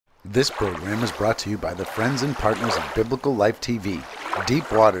This program is brought to you by the friends and partners of Biblical Life TV,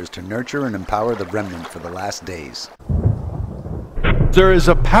 deep waters to nurture and empower the remnant for the last days. There is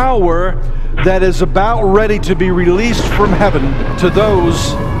a power that is about ready to be released from heaven to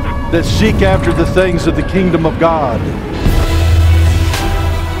those that seek after the things of the kingdom of God.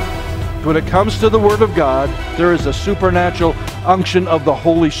 When it comes to the Word of God, there is a supernatural unction of the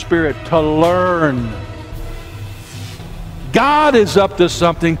Holy Spirit to learn. God is up to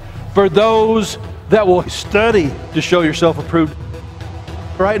something for those that will study to show yourself approved.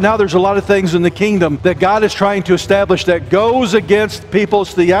 Right now there's a lot of things in the kingdom that God is trying to establish that goes against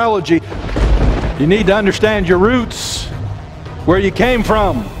people's theology. You need to understand your roots, where you came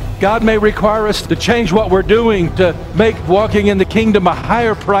from. God may require us to change what we're doing to make walking in the kingdom a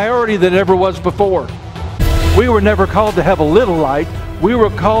higher priority than it ever was before. We were never called to have a little light. We were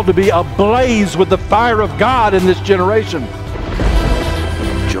called to be ablaze with the fire of God in this generation.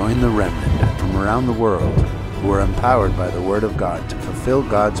 Join the remnant from around the world who are empowered by the Word of God to fulfill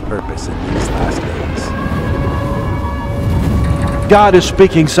God's purpose in these last days. God is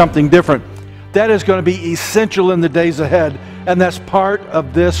speaking something different. That is going to be essential in the days ahead, and that's part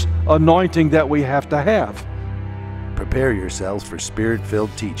of this anointing that we have to have. Prepare yourselves for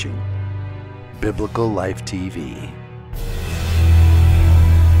Spirit-filled teaching. Biblical Life TV.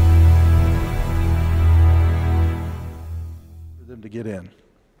 For them to get in.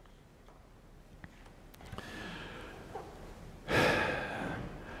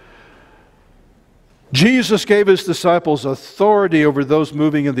 Jesus gave his disciples authority over those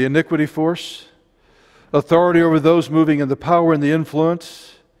moving in the iniquity force, authority over those moving in the power and the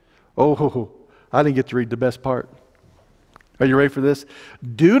influence. Oh, I didn't get to read the best part. Are you ready for this?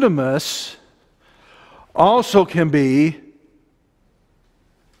 Dunamis also can be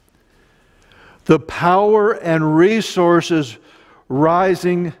the power and resources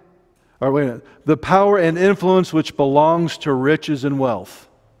rising, or wait a minute, the power and influence which belongs to riches and wealth.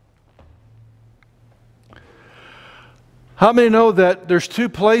 How many know that there's two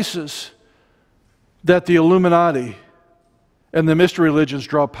places that the Illuminati and the mystery religions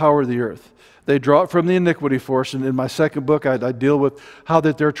draw power of the earth? They draw it from the iniquity force, and in my second book I deal with how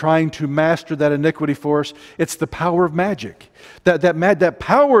that they're trying to master that iniquity force. It's the power of magic. That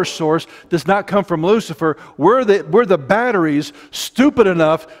power source does not come from Lucifer. We're the batteries stupid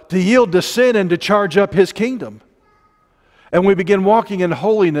enough to yield to sin and to charge up his kingdom. And we begin walking in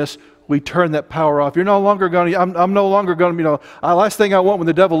holiness, we turn that power off. You're no longer going to, I'm no longer going to, last thing I want when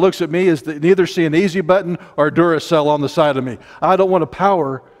the devil looks at me is to neither see an easy button or Duracell on the side of me. I don't want to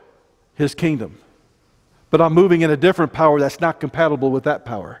power his kingdom. But I'm moving in a different power that's not compatible with that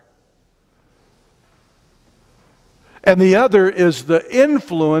power. And the other is the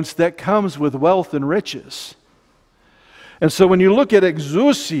influence that comes with wealth and riches. And so when you look at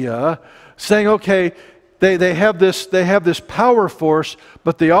exousia, saying, okay, They have this power force,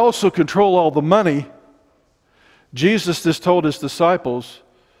 but they also control all the money. Jesus just told his disciples,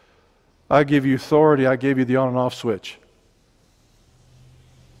 I give you authority, I gave you the on and off switch.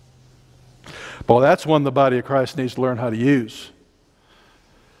 Well, that's one the body of Christ needs to learn how to use.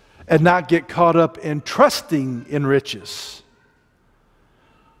 And not get caught up in trusting in riches.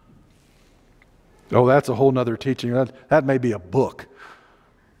 Oh, that's a whole nother teaching. That may be a book.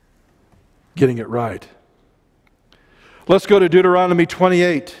 Getting it right. Let's go to Deuteronomy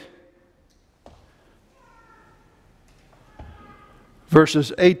 28,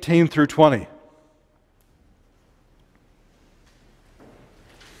 verses 18 through 20.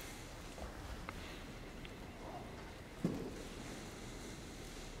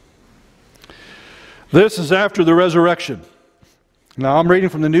 This is after the resurrection. Now I'm reading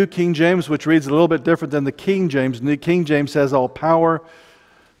from the New King James, which reads a little bit different than the King James. The King James says all power.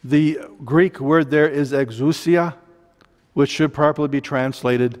 The Greek word there is exousia, which should properly be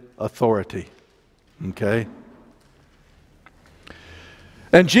translated authority. Okay?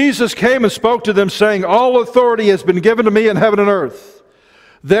 And Jesus came and spoke to them, saying, all authority has been given to me in heaven and earth.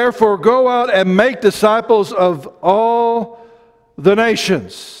 Therefore go out and make disciples of all the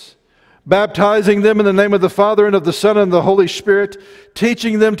nations, baptizing them in the name of the Father and of the Son and of the Holy Spirit,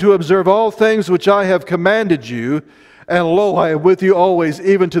 teaching them to observe all things which I have commanded you. And lo, I am with you always,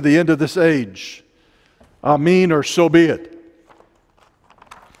 even to the end of this age. Amen, or so be it.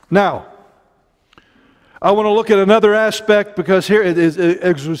 Now, I want to look at another aspect, because here it is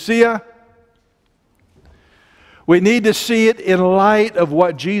exousia. We need to see it in light of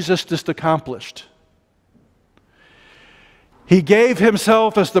what Jesus just accomplished. He gave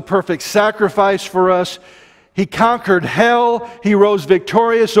himself as the perfect sacrifice for us. He conquered hell. He rose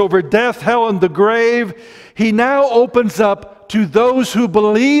victorious over death, hell, and the grave. He now opens up to those who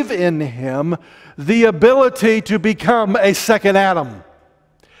believe in Him the ability to become a second Adam,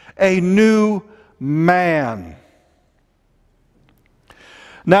 a new man.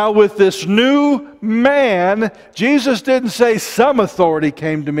 Now, with this new man, Jesus didn't say some authority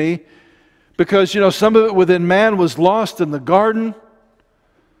came to me, because, some of it within man was lost in the garden.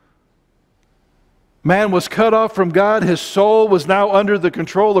 Man was cut off from God. His soul was now under the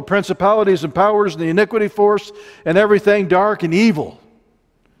control of principalities and powers and the iniquity force and everything dark and evil.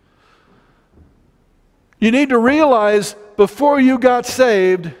 You need to realize before you got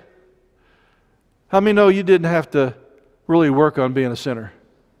saved, how many know you didn't have to really work on being a sinner?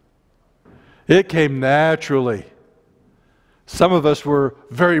 It came naturally. Some of us were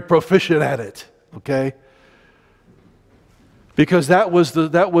very proficient at it, okay? Because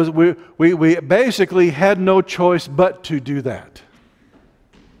we basically had no choice but to do that.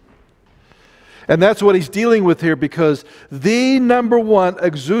 And that's what he's dealing with here, because the number one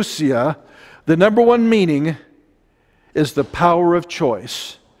exousia, the number one meaning, is the power of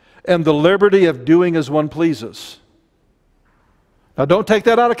choice and the liberty of doing as one pleases. Now don't take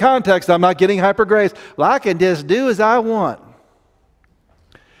that out of context. I'm not getting hyper grace. Well, I can just do as I want.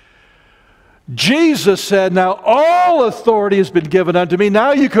 Jesus said, now all authority has been given unto me.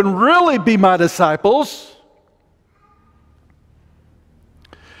 Now you can really be my disciples.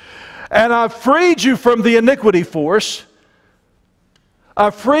 And I've freed you from the iniquity force.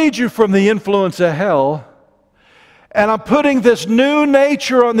 I've freed you from the influence of hell. And I'm putting this new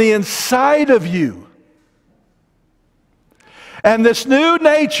nature on the inside of you. And this new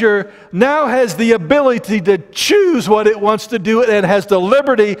nature now has the ability to choose what it wants to do, and has the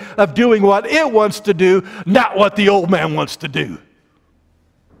liberty of doing what it wants to do, not what the old man wants to do.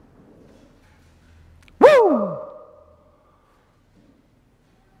 Woo!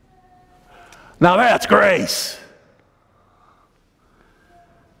 Now that's grace.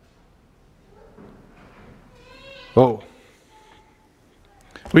 Oh.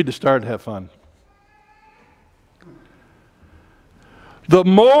 We just started to have fun. The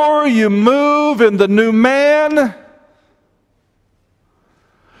more you move in the new man,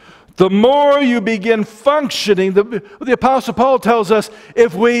 the more you begin functioning. The Apostle Paul tells us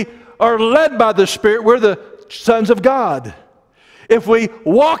if we are led by the Spirit, we're the sons of God. If we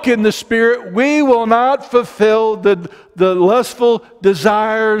walk in the Spirit, we will not fulfill the lustful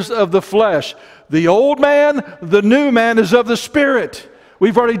desires of the flesh. The old man, the new man is of the Spirit.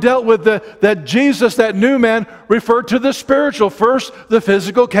 We've already dealt with that Jesus, that new man, referred to the spiritual. First, the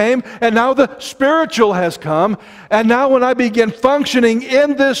physical came, and now the spiritual has come. And now when I begin functioning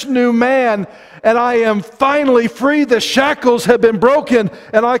in this new man, and I am finally free, the shackles have been broken,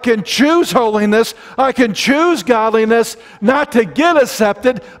 and I can choose holiness, I can choose godliness, not to get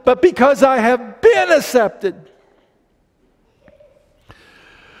accepted, but because I have been accepted.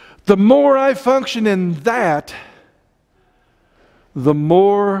 The more I function in that, the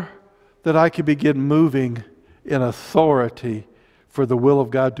more that I can begin moving in authority for the will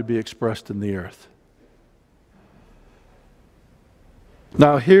of God to be expressed in the earth.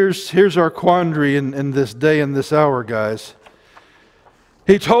 Now here's our quandary in this day and this hour, guys.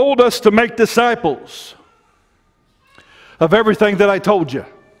 He told us to make disciples of everything that I told you.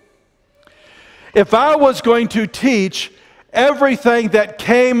 If I was going to teach everything that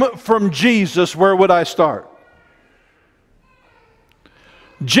came from Jesus, where would I start?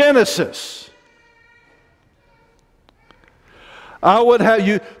 Genesis. I would have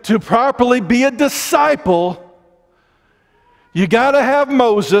you, to properly be a disciple, you got to have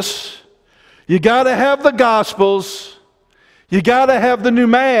Moses, you got to have the Gospels, you got to have the new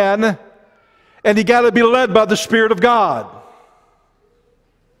man, and you got to be led by the Spirit of God.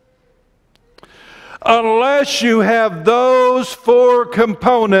 Unless you have those four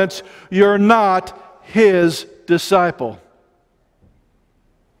components, you're not His disciple.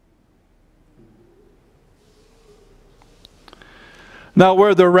 Now,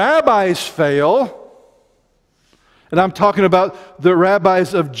 where the rabbis fail, and I'm talking about the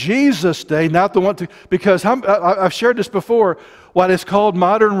rabbis of Jesus' day, not the one to, because I've shared this before, what is called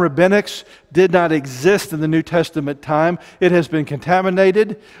modern rabbinics did not exist in the New Testament time. It has been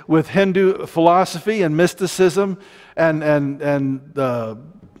contaminated with Hindu philosophy and mysticism and the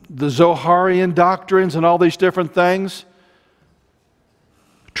Zoharian doctrines and all these different things,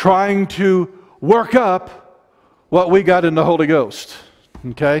 trying to work up what we got in the Holy Ghost,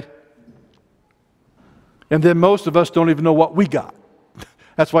 okay? And then most of us don't even know what we got.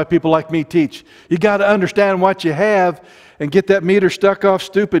 That's why people like me teach. You got to understand what you have and get that meter stuck off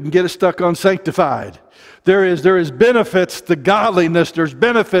stupid and get it stuck on sanctified. There is benefits to godliness. There's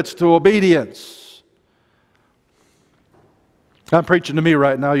benefits to obedience. I'm preaching to me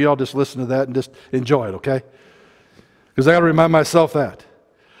right now. You all just listen to that and just enjoy it, okay? Because I got to remind myself that.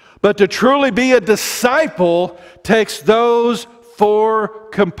 But to truly be a disciple takes those 4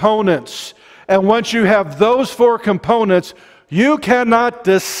 components. And once you have those 4 components, you cannot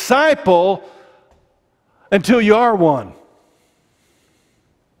disciple until you are one.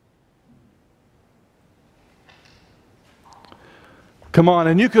 Come on,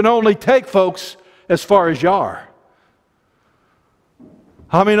 and you can only take folks as far as you are.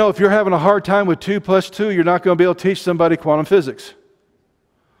 How many know if you're having a hard time with 2 plus 2, you're not going to be able to teach somebody quantum physics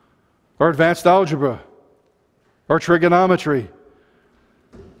or advanced algebra or trigonometry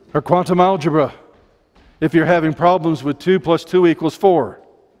or quantum algebra if you're having problems with 2 plus 2 equals 4.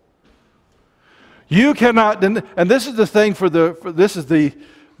 You cannot, and this is the thing this is the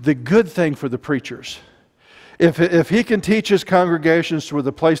good thing for the preachers. If he can teach his congregations to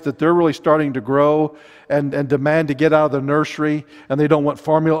the place that they're really starting to grow and demand to get out of the nursery and they don't want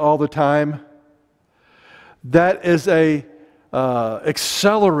formula all the time, that is a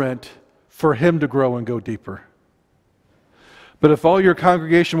accelerant for him to grow and go deeper. But if all your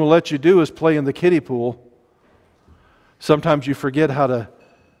congregation will let you do is play in the kiddie pool, sometimes you forget how to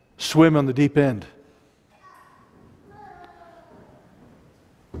swim on the deep end.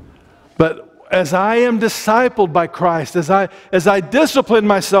 But as I am discipled by Christ, as I discipline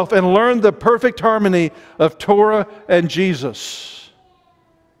myself and learn the perfect harmony of Torah and Jesus.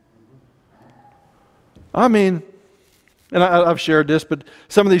 I mean, and I've shared this, but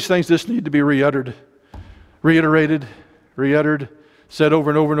some of these things just need to be reiterated, said over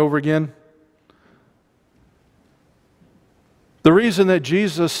and over and over again. The reason that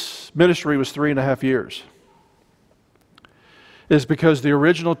Jesus' ministry was 3.5 years is because the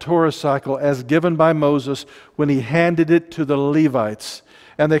original Torah cycle, as given by Moses, when he handed it to the Levites,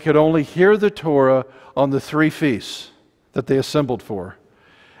 and they could only hear the Torah on the 3 feasts that they assembled for,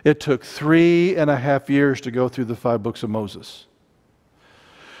 it took 3.5 years to go through the 5 books of Moses.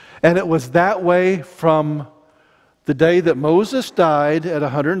 And it was that way from the day that Moses died at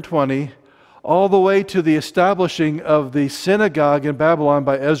 120 all the way to the establishing of the synagogue in Babylon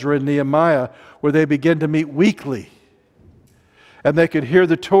by Ezra and Nehemiah, where they began to meet weekly. And they could hear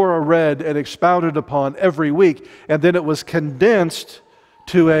the Torah read and expounded upon every week. And then it was condensed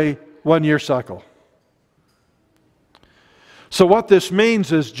to a 1-year cycle. So what this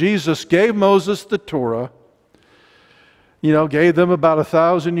means is Jesus gave Moses the Torah, gave them about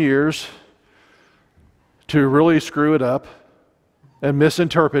 1,000 years to really screw it up and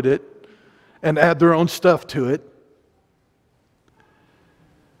misinterpret it and add their own stuff to it.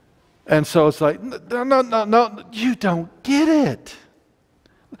 And so it's like, no, you don't get it.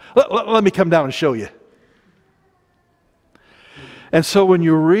 Let me come down and show you. And so when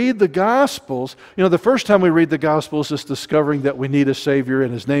you read the Gospels, the first time we read the Gospels is discovering that we need a Savior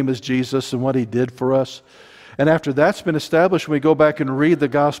and His name is Jesus and what He did for us. And after that's been established, when we go back and read the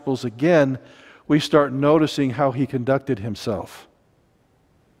Gospels again, we start noticing how He conducted Himself.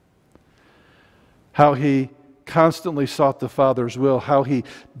 How He constantly sought the Father's will, how He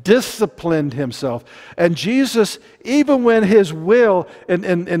disciplined Himself. And Jesus, even when His will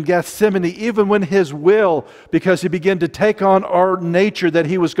in Gethsemane, even when His will, because He began to take on our nature that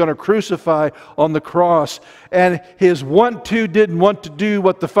He was going to crucify on the cross, and His want to didn't want to do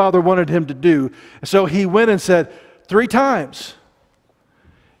what the Father wanted Him to do. So He went and said 3 times,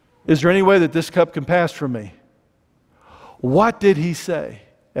 "Is there any way that this cup can pass from me?" What did He say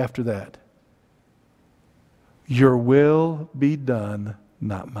after that? "Your will be done,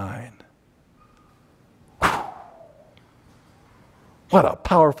 not mine." What a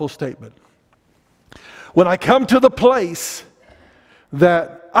powerful statement. When I come to the place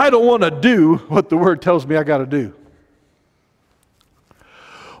that I don't want to do what the Word tells me I got to do,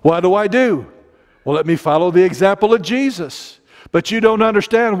 what do? Well, let me follow the example of Jesus. But you don't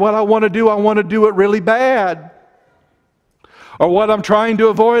understand what I want to do. I want to do it really bad. Or what I'm trying to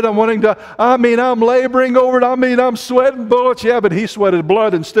avoid, I'm laboring over it. I'm sweating bullets. Yeah, but He sweated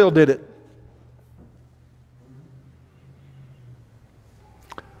blood and still did it.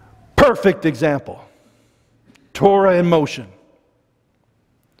 Perfect example. Torah in motion.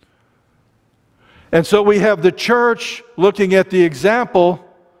 And so we have the church looking at the example,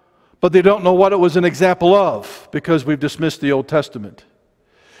 but they don't know what it was an example of because we've dismissed the Old Testament.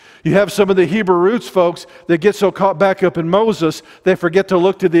 You have some of the Hebrew roots folks that get so caught back up in Moses, they forget to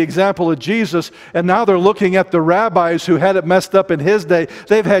look to the example of Jesus, and now they're looking at the rabbis who had it messed up in His day.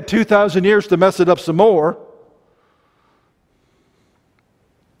 They've had 2,000 years to mess it up some more.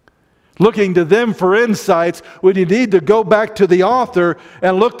 looking to them for insights, when you need to go back to the author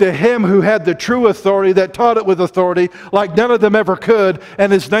and look to him who had the true authority, that taught it with authority like none of them ever could,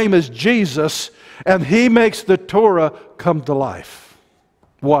 and his name is Jesus, and he makes the Torah come to life.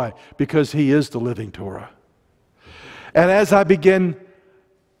 Why? Because he is the living Torah. And as I begin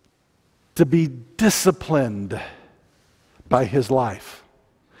to be disciplined by his life,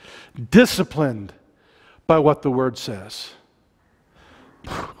 disciplined by what the Word says,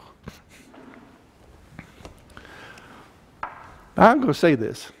 I'm going to say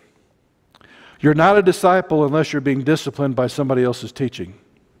this. You're not a disciple unless you're being disciplined by somebody else's teaching.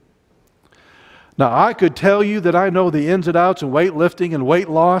 Now, I could tell you that I know the ins and outs and weightlifting and weight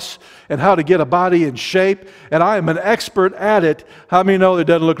loss and how to get a body in shape, and I am an expert at it. How many know it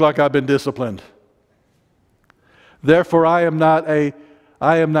doesn't look like I've been disciplined? Therefore, I am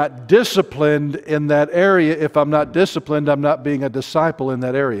not disciplined in that area. If I'm not disciplined, I'm not being a disciple in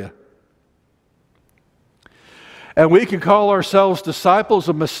that area. And we can call ourselves disciples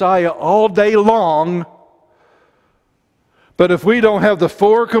of Messiah all day long, but if we don't have the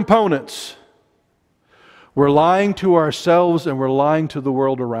four components, we're lying to ourselves and we're lying to the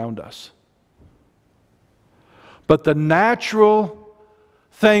world around us. But the natural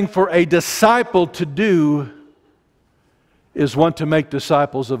thing for a disciple to do is want to make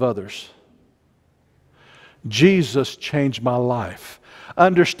disciples of others. Jesus changed my life.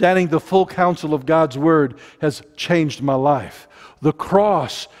 Understanding the full counsel of God's Word has changed my life. The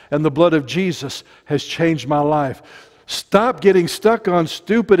cross and the blood of Jesus has changed my life. Stop getting stuck on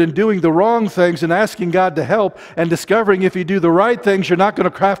stupid and doing the wrong things and asking God to help, and discovering if you do the right things, you're not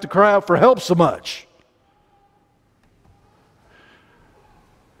going to have to cry out for help so much.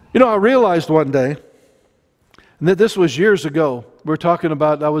 You know, I realized one day, and that this was years ago, we were talking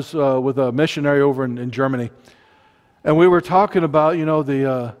about, I was with a missionary over in Germany, and we were talking about,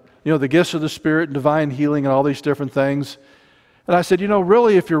 the gifts of the Spirit and divine healing and all these different things. And I said,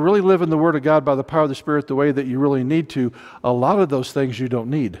 really, if you're really living the Word of God by the power of the Spirit the way that you really need to, a lot of those things you don't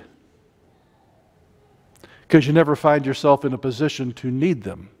need. Because you never find yourself in a position to need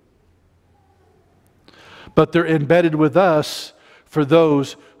them. But they're embedded with us for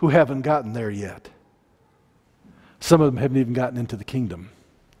those who haven't gotten there yet. Some of them haven't even gotten into the kingdom.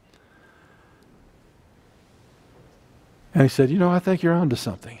 And he said, I think you're onto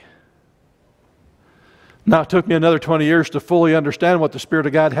something. Now, it took me another 20 years to fully understand what the Spirit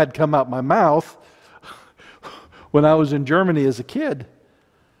of God had come out my mouth when I was in Germany as a kid.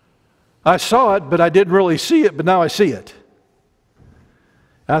 I saw it, but I didn't really see it, but now I see it.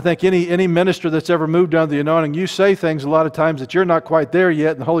 I think any minister that's ever moved under the anointing, you say things a lot of times that you're not quite there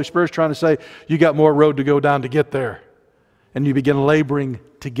yet, and the Holy Spirit's trying to say, you got more road to go down to get there. And you begin laboring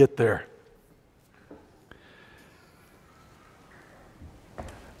to get there.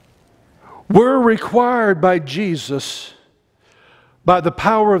 We're required by Jesus, by the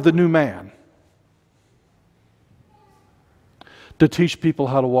power of the new man, to teach people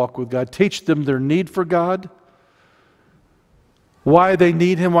how to walk with God. Teach them their need for God, why they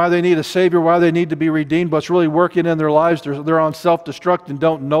need Him, why they need a Savior, why they need to be redeemed, what's really working in their lives. They're on self-destruct and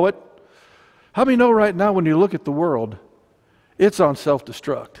don't know it. How many know right now when you look at the world, it's on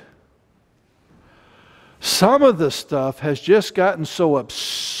self-destruct? Some of the stuff has just gotten so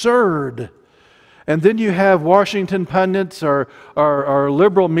absurd. And then you have Washington pundits or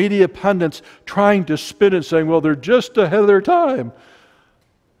liberal media pundits trying to spin it, saying, well, they're just ahead of their time.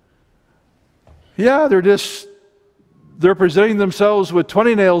 Yeah, they're presenting themselves with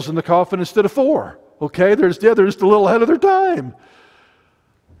 20 nails in the coffin instead of 4. Okay, they're just a little ahead of their time.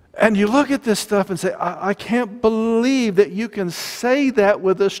 And you look at this stuff and say, I can't believe that you can say that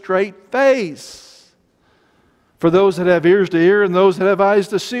with a straight face. For those that have ears to hear and those that have eyes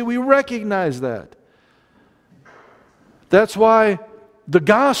to see, we recognize that. That's why the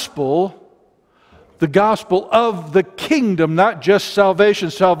gospel of the kingdom, not just salvation.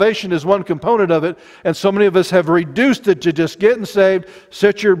 Salvation is one component of it, and so many of us have reduced it to just getting saved,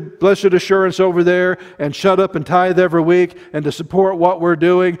 set your blessed assurance over there, and shut up and tithe every week, and to support what we're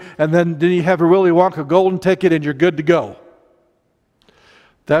doing, and then you have a Willy Wonka golden ticket and you're good to go.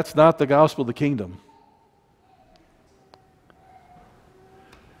 That's not the gospel of the kingdom.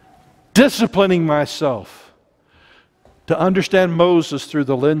 Disciplining myself to understand Moses through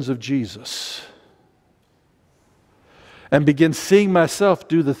the lens of Jesus and begin seeing myself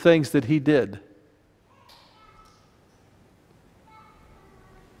do the things that he did.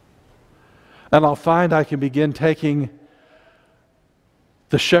 And I'll find I can begin taking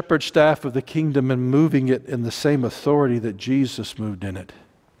the shepherd staff of the kingdom and moving it in the same authority that Jesus moved in it.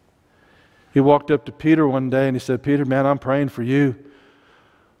 He walked up to Peter one day and he said, Peter, man, I'm praying for you.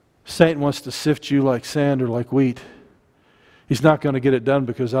 Satan wants to sift you like sand or like wheat. He's not going to get it done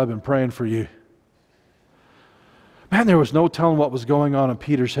because I've been praying for you. Man, there was no telling what was going on in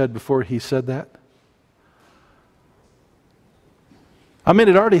Peter's head before he said that. I mean,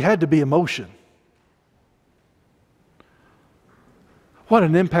 it already had to be emotion. What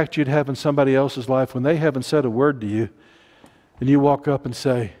an impact you'd have in somebody else's life when they haven't said a word to you, and you walk up and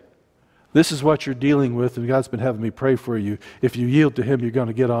say, this is what you're dealing with, and God's been having me pray for you. If you yield to Him, you're going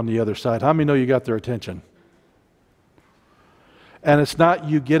to get on the other side. How many know you got their attention? And it's not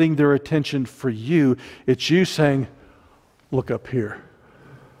you getting their attention for you. It's you saying, look up here.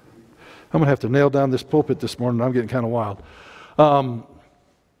 I'm going to have to nail down this pulpit this morning. I'm getting kind of wild.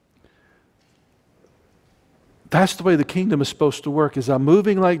 That's the way the kingdom is supposed to work. As I'm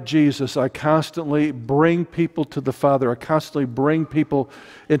moving like Jesus, I constantly bring people to the Father. I constantly bring people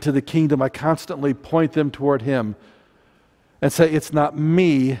into the kingdom. I constantly point them toward Him and say, it's not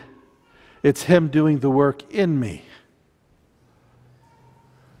me, it's Him doing the work in me.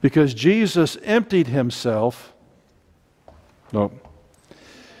 Because Jesus emptied Himself. No,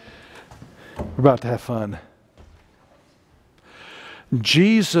 we're about to have fun.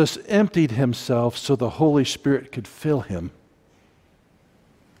 Jesus emptied Himself so the Holy Spirit could fill Him.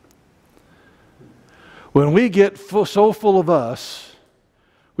 When we get so full of us,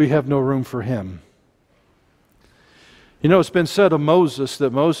 we have no room for Him. You know, it's been said of Moses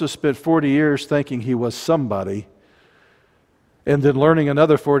that Moses spent 40 years thinking he was somebody, and then learning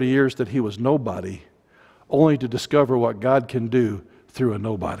another 40 years that he was nobody, only to discover what God can do through a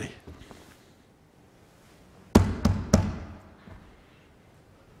nobody.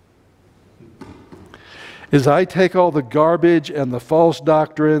 Is I take all the garbage and the false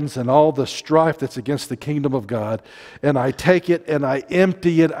doctrines and all the strife that's against the kingdom of God, and I take it and I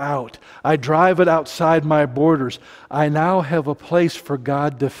empty it out. I drive it outside my borders. I now have a place for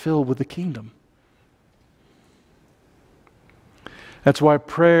God to fill with the kingdom. That's why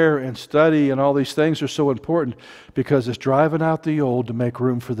prayer and study and all these things are so important, because it's driving out the old to make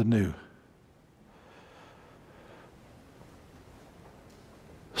room for the new.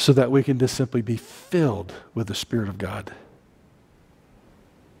 So that we can just simply be filled with the Spirit of God.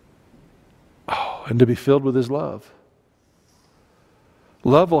 Oh, and to be filled with His love.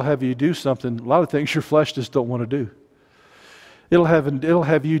 Love will have you do something, a lot of things your flesh just don't want to do. It'll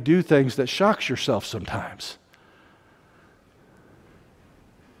have you do things that shocks yourself sometimes.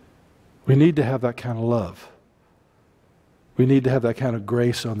 We need to have that kind of love. We need to have that kind of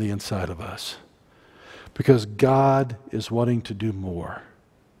grace on the inside of us. Because God is wanting to do more.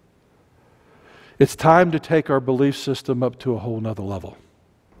 It's time to take our belief system up to a whole nother level.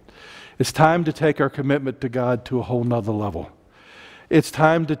 It's time to take our commitment to God to a whole nother level. It's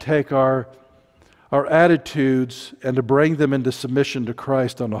time to take our attitudes and to bring them into submission to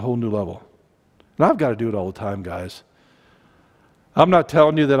Christ on a whole new level. And I've got to do it all the time, guys. I'm not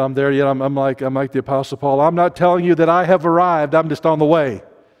telling you that I'm there yet. I'm like the Apostle Paul. I'm not telling you that I have arrived. I'm just on the way.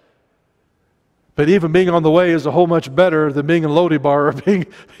 But even being on the way is a whole much better than being in Lodebar or being,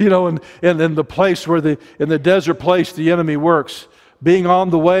 in the place where in the desert place the enemy works. Being on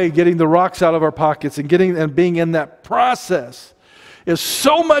the way, getting the rocks out of our pockets and being in that process is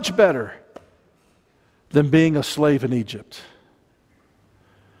so much better than being a slave in Egypt.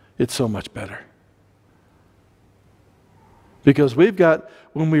 It's so much better. Because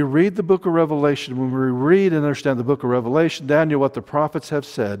when we read the book of Revelation, when we read and understand the book of Revelation, Daniel, what the prophets have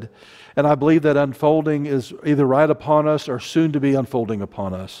said, and I believe that unfolding is either right upon us or soon to be unfolding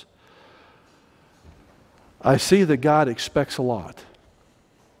upon us, I see that God expects a lot.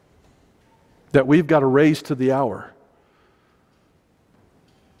 That we've got to raise to the hour.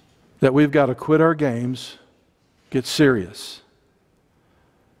 That we've got to quit our games, get serious.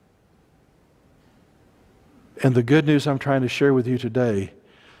 And the good news I'm trying to share with you today,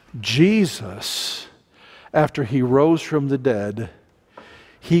 Jesus, after He rose from the dead,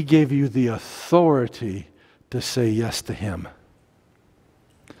 He gave you the authority to say yes to Him.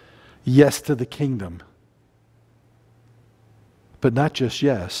 Yes to the kingdom. But not just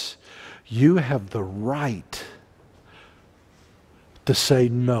yes. You have the right to say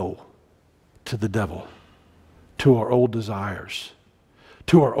no to the devil, to our old desires,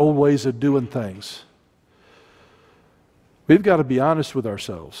 to our old ways of doing things. We've got to be honest with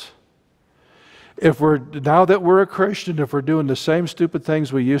ourselves. Now that we're a Christian, if we're doing the same stupid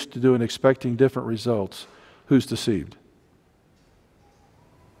things we used to do and expecting different results, who's deceived?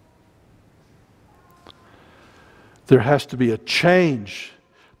 There has to be a change.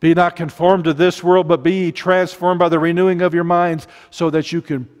 Be not conformed to this world, but be ye transformed by the renewing of your minds, so that you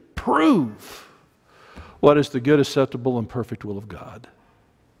can prove what is the good, acceptable, and perfect will of God.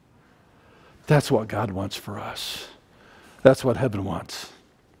 That's what God wants for us. That's what heaven wants.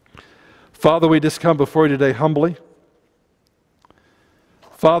 Father, we just come before you today humbly.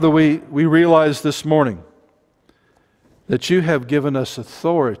 Father, we realize this morning that you have given us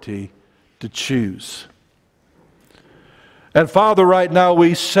authority to choose. And Father, right now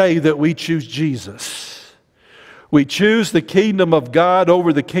we say that we choose Jesus. We choose the kingdom of God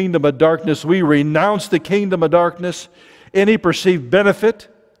over the kingdom of darkness. We renounce the kingdom of darkness, any perceived benefit.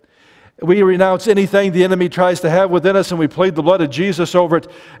 We renounce anything the enemy tries to have within us, and we plead the blood of Jesus over it.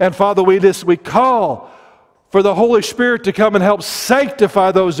 And Father, we call for the Holy Spirit to come and help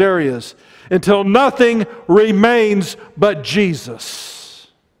sanctify those areas until nothing remains but Jesus.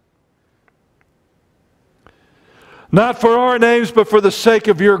 Not for our names, but for the sake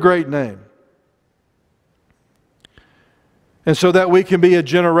of your great name. And so that we can be a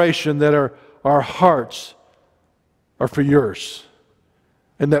generation that our hearts are for yours.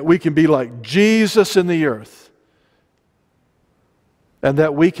 And that we can be like Jesus in the earth. And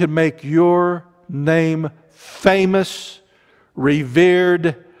that we can make your name famous,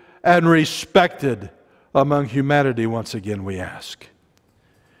 revered, and respected among humanity once again, we ask.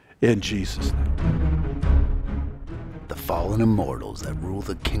 In Jesus' name. The fallen immortals that rule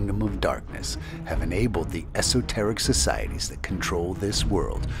the kingdom of darkness have enabled the esoteric societies that control this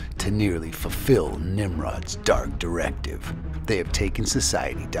world to nearly fulfill Nimrod's dark directive. They have taken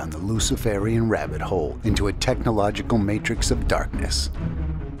society down the Luciferian rabbit hole into a technological matrix of darkness.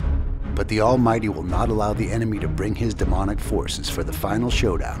 But the Almighty will not allow the enemy to bring his demonic forces for the final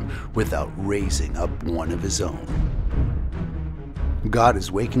showdown without raising up one of his own. God is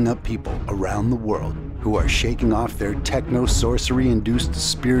waking up people around the world who are shaking off their techno-sorcery-induced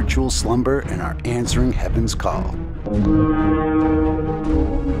spiritual slumber and are answering heaven's call.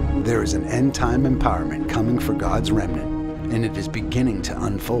 There is an end-time empowerment coming for God's remnant, and it is beginning to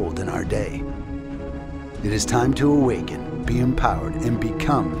unfold in our day. It is time to awaken, be empowered, and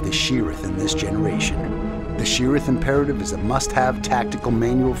become the Sheeriyth in this generation. The Sheeriyth Imperative is a must-have tactical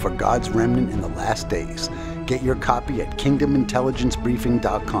manual for God's remnant in the last days. Get your copy at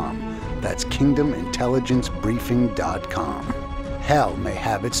kingdomintelligencebriefing.com. That's kingdomintelligencebriefing.com. Hell may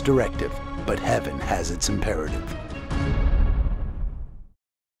have its directive, but heaven has its imperative.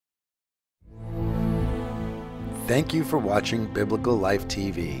 Thank you for watching Biblical Life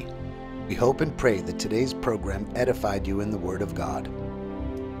TV. We hope and pray that today's program edified you in the Word of God.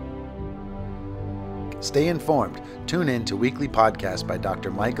 Stay informed. Tune in to weekly podcasts by Dr.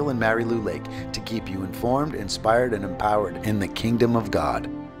 Michael and Mary Lou Lake to keep you informed, inspired, and empowered in the kingdom of God.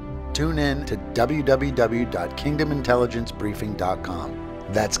 Tune in to www.kingdomintelligencebriefing.com.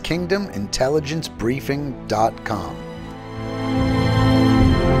 That's kingdomintelligencebriefing.com.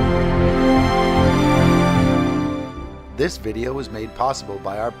 This video was made possible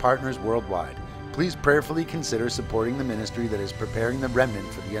by our partners worldwide. Please prayerfully consider supporting the ministry that is preparing the remnant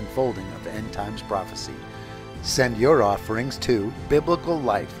for the unfolding of end times prophecy. Send your offerings to Biblical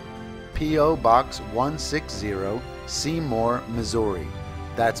Life, P.O. Box 160, Seymour, Missouri.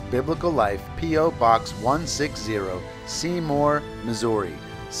 That's Biblical Life, P.O. Box 160, Seymour, Missouri,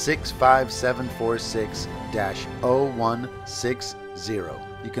 65746-0160.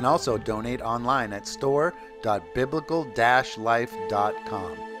 You can also donate online at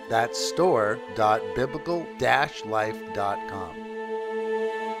store.biblical-life.com. That's store.biblical-life.com.